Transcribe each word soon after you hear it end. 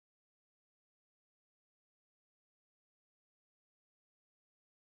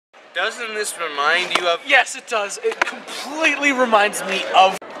Doesn't this remind you of... Yes, it does. It completely reminds me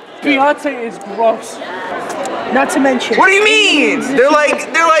of... Beyonce is gross. Not to mention... What do you mean? They're like...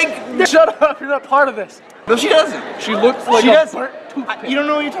 Shut up, you're not part of this. No, she doesn't. She looks like a burnt toothpick. You don't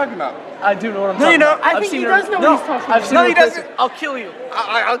know what you're talking about. I do know what I'm talking about. I think he does know what he's talking about. I've seen her. He doesn't. I'll kill you.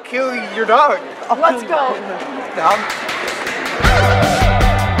 I'll kill your dog. Let's go.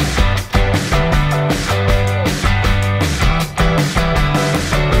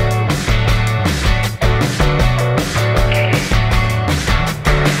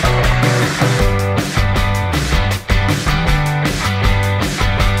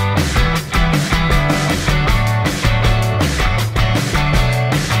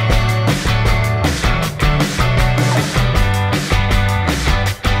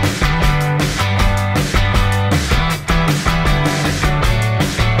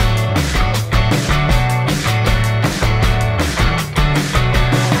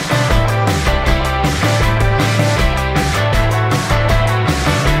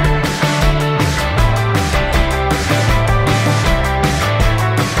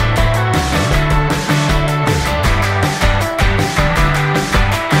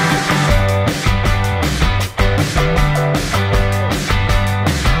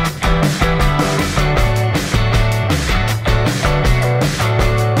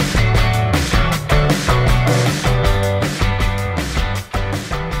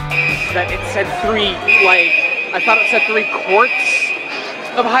 That it said 3, like, I thought it said 3 quarts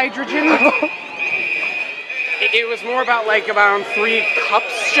of hydrogen. it was more about like around 3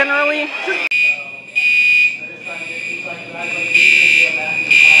 cups generally.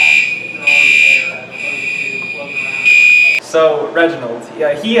 So Reginald,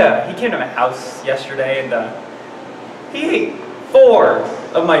 yeah, he came to my house yesterday and he ate 4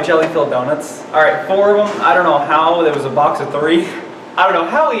 of my jelly-filled donuts. All right, 4 of them. I don't know how. There was a box of 3. I don't know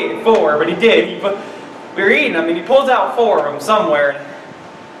how he ate 4, but he did. We were eating them, and he pulls out 4 of them somewhere.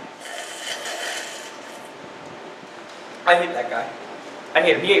 I hate that guy. I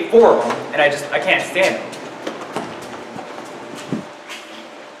hate him. He ate 4 of them, and I can't stand him.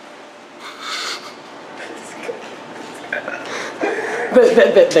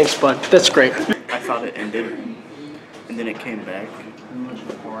 Thanks, bud. That's great. I thought it ended, and then it came back.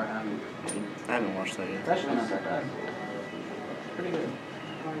 I haven't watched that yet. Actually not that bad. Pretty good.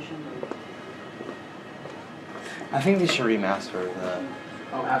 I think they should remaster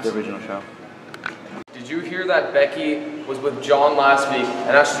the original show. Did you hear that Becky was with John last week, and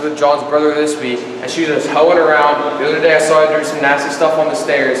now she's with John's brother this week, and she's just hoeing around? The other day I saw her do some nasty stuff on the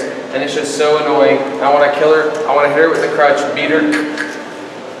stairs, and it's just so annoying. I want to kill her, I want to hit her with the crutch, beat her.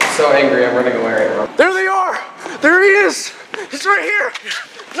 So angry, I'm running away right now. There they are! There he is! He's right here!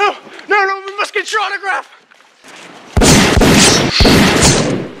 No, we must get your autograph!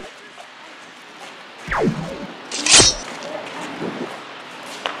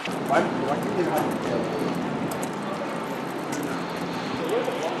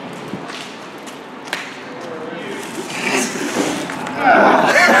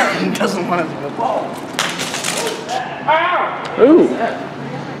 He doesn't want to do the ball. Ooh.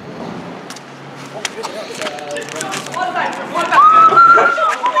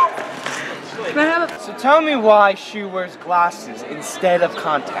 So tell me why she wears glasses instead of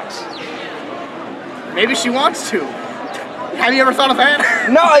contacts. Maybe she wants to. Have you ever thought of that?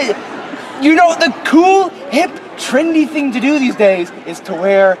 No, you know, the cool, hip, trendy thing to do these days is to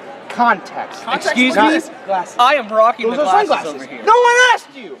wear contacts. Excuse me? Glasses. I am rocking Those the are glasses sunglasses. over here. No one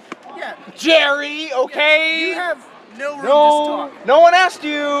asked you! Yeah. Jerry, okay? You have no room to talk. No one asked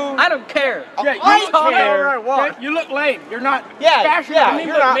you! I don't care. Yeah, I you talk care. whatever I want. You look lame. You're not fashionable.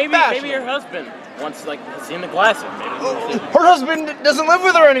 You're not maybe fashionable. your husband wants like seen the glasses. Maybe. Her husband doesn't live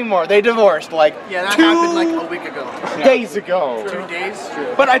with her anymore. They divorced like Yeah, that 2 happened like a week ago. days ago. 2 days?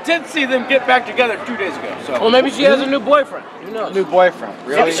 But I did see them get back together 2 days ago. So. Well, maybe she has a new boyfriend. Who knows? New boyfriend.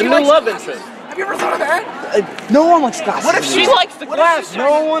 Really? Maybe she new love interest. Have you ever thought of that? No one likes glasses. What if she likes the glasses?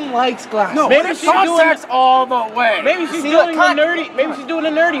 No one likes glasses. No, maybe she's doing all the way. Maybe she's doing a nerdy. Maybe she's doing a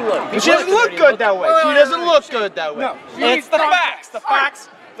nerdy look. She doesn't look good that way. She doesn't look good that way. No, It's the facts. The facts.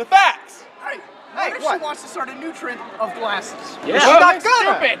 The facts. Hey, what if she wants to start a new trend of glasses? Yeah. She's not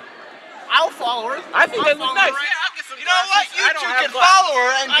gonna. Stupid. I'll follow her. I think that looks nice. You know what? You two can follow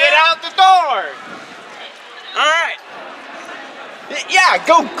her and get out the door. All right. Yeah,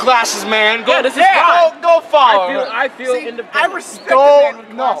 go glasses, man. Go, Yeah, this is fine. go follow her. I feel See, independent. I respect the man with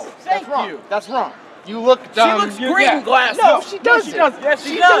No, glasses. that's wrong. That's wrong. You look dumb. She looks great in glasses. No, she doesn't. Yes,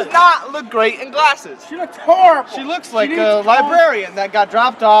 she She does. does not look great in glasses. She looks horrible. She looks like a librarian that got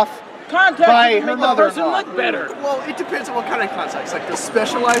dropped off contacts By you can her make the person mother-in-law. look better. Well, it depends on what kind of contacts. Like the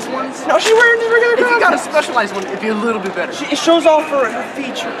specialized ones. No, she's wearing just regular If you got a contacts. specialized one, it'd be a little bit better. It shows off her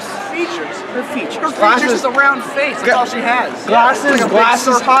features. Features. Her features. Her Glasses- features is a round face. That's all she has. Glasses, It's like a big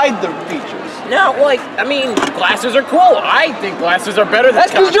glasses circle. hide the features. Now, like, I mean, glasses are cool. I think glasses are better than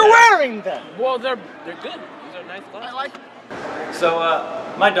That's because you're contacts. wearing them. Well, they're good. These are nice glasses. I like. So,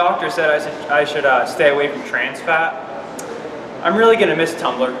 my doctor said I should stay away from trans fat. I'm really gonna miss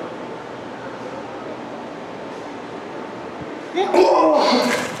Tumblr.